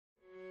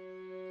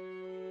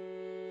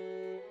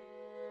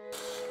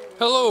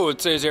Hello,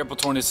 today's April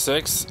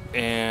 26th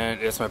and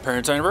it's my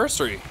parents'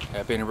 anniversary.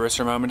 Happy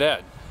anniversary, Mom and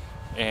Dad.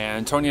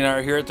 And Tony and I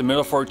are here at the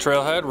Middle Fork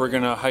Trailhead. We're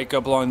going to hike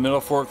up along the Middle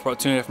Fork for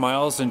about 2.5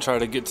 miles and try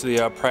to get to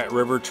the Pratt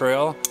River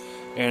Trail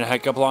and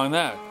hike up along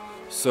that.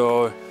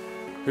 So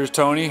here's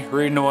Tony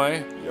reading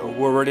away.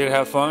 We're ready to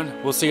have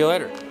fun. We'll see you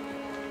later.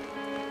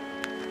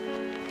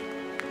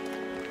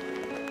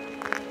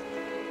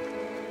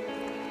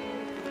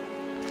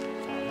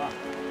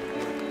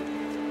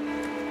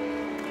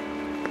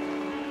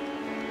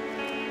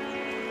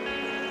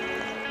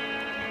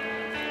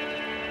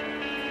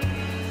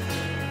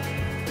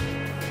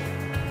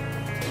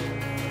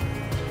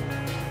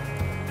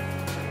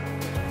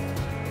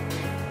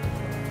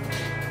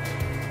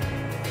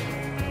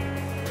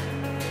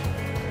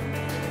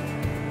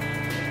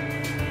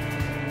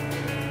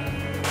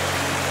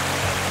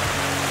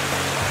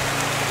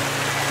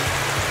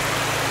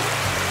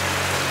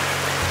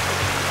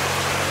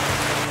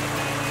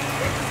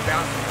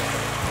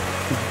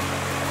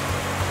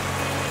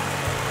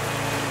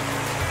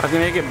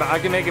 I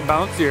can make it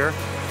bouncier.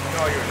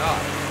 No, you're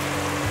not.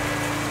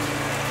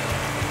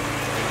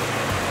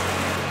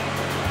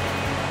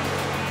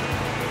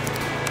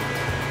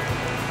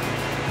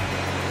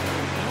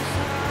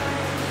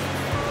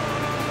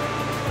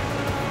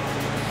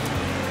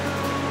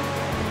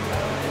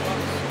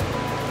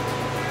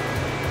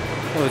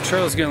 Well, the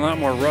trail is getting a lot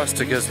more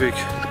rustic as we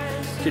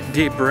get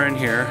deeper in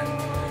here.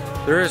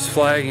 There is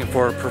flagging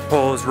for a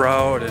proposed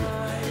route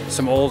and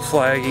some old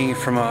flagging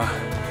from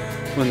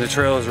when the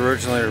trail was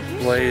originally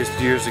blazed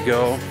years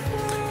ago.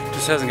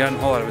 Just hasn't gotten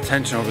a whole lot of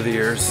attention over the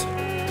years.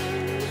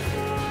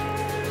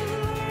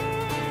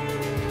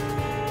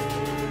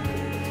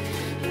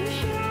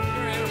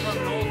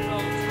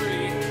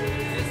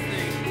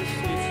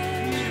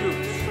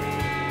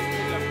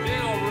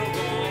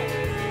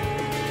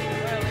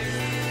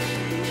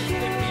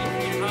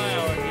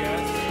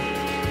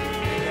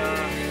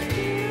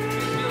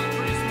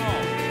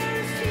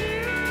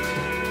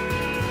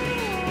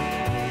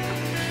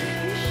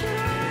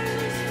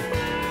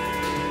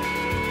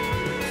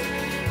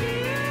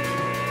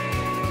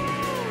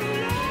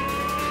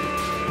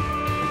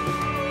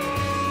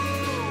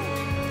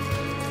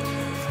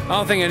 I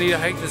don't think I need to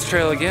hike this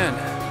trail again.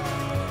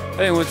 I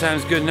think one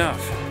time's good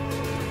enough.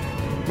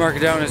 Mark it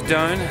down as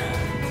done.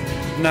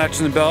 Notch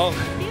in the belt.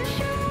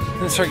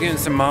 Then start getting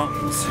some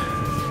mountains.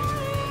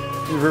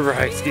 The river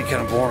hikes get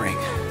kind of boring.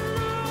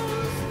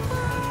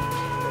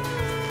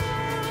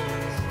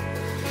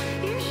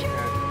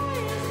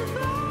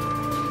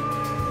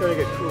 Gotta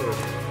get cooler.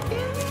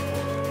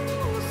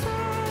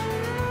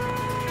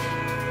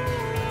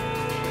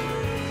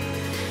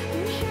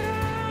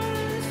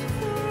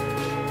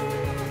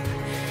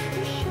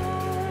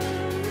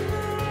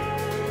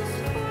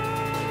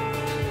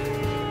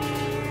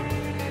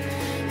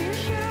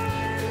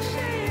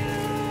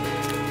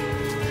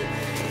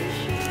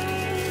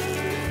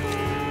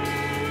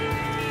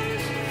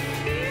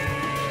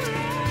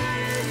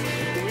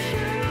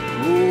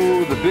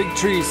 Ooh, the big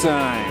tree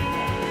sign.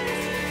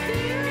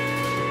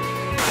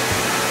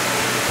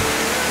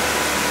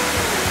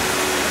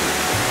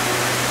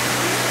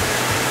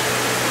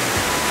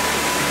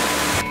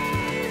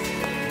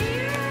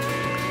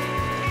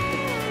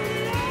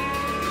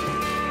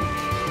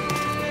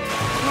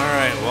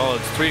 Alright, well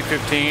it's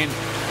 3:15.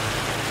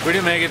 We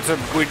did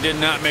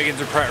not make it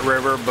to Pratt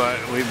River, but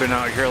we've been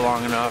out here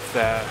long enough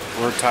that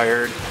we're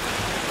tired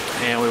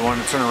and we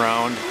want to turn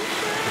around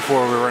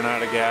before we run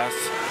out of gas.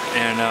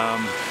 And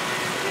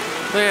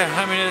but yeah,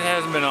 I mean, it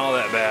hasn't been all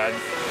that bad,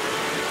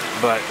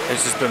 but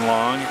it's just been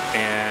long,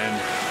 and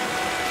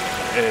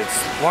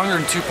it's longer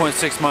than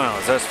 2.6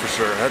 miles, that's for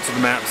sure. That's what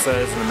the map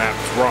says, and the map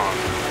is wrong.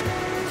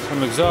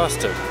 I'm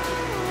exhausted.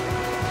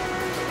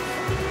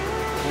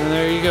 And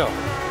there you go.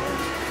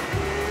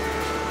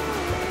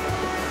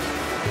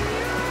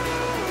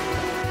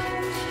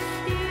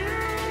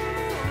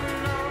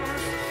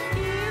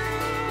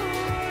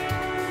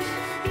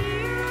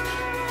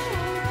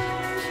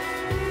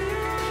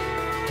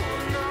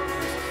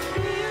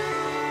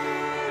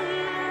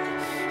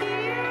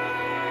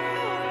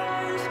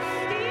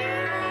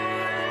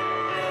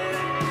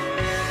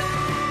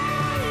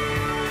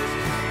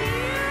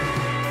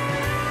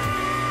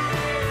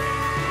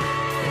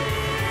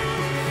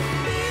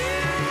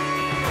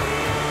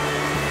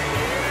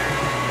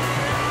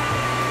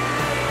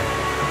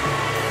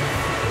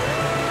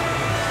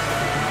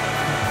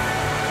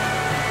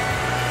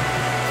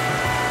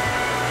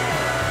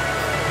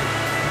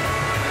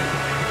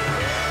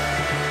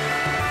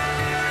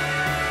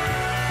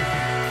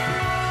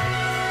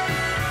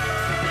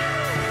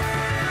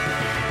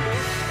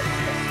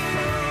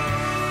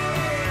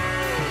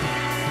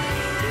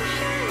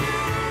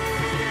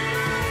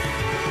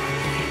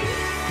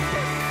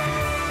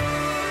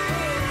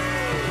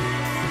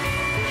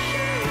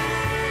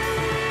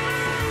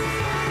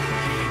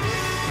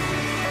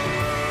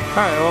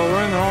 Alright, well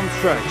we're in the home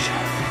stretch.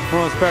 We're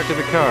almost back to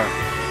the car.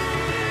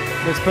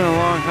 It's been a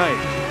long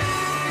hike.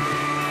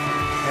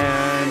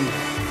 And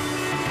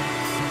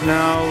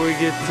now we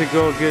get to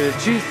go get a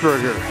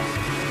cheeseburger.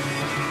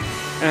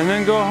 and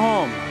then go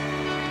home.